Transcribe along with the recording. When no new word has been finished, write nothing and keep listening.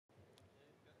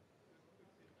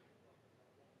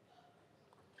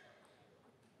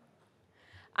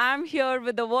I'm here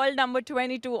with the world number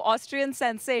 22 Austrian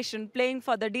sensation playing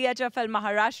for the DHFL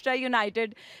Maharashtra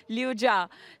United, Liu Jia.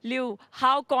 Liu,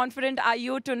 how confident are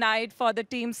you tonight for the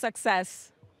team's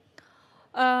success?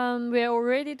 We are all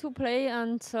ready to play,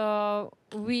 and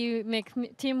we make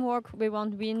teamwork. We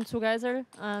want to win together,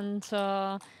 and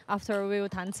after we will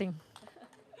dancing.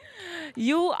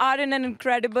 You are in an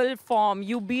incredible form.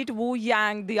 You beat Wu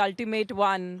Yang, the ultimate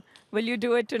one. Will you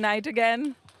do it tonight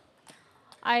again?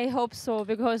 I hope so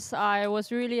because I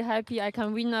was really happy I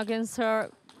can win against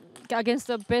her, against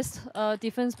the best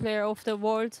defense player of the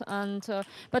world. And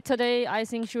but today I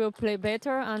think she will play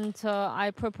better, and I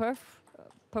prepare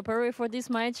for this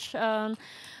match. I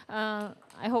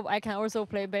hope I can also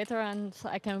play better and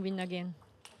I can win again.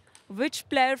 Which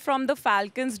player from the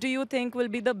Falcons do you think will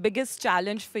be the biggest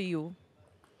challenge for you?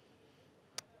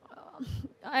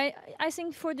 I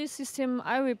think for this system,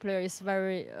 every player is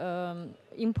very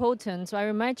important.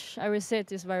 Every match, every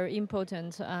set is very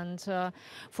important, and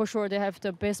for sure they have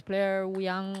the best player Wu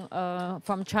Yang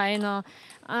from China,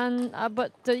 and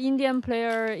but the Indian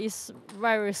player is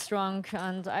very strong,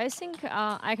 and I think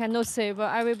I cannot say,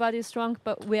 but everybody is strong,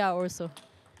 but we are also.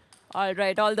 All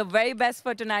right, all the very best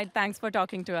for tonight. Thanks for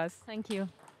talking to us. Thank you.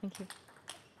 Thank you.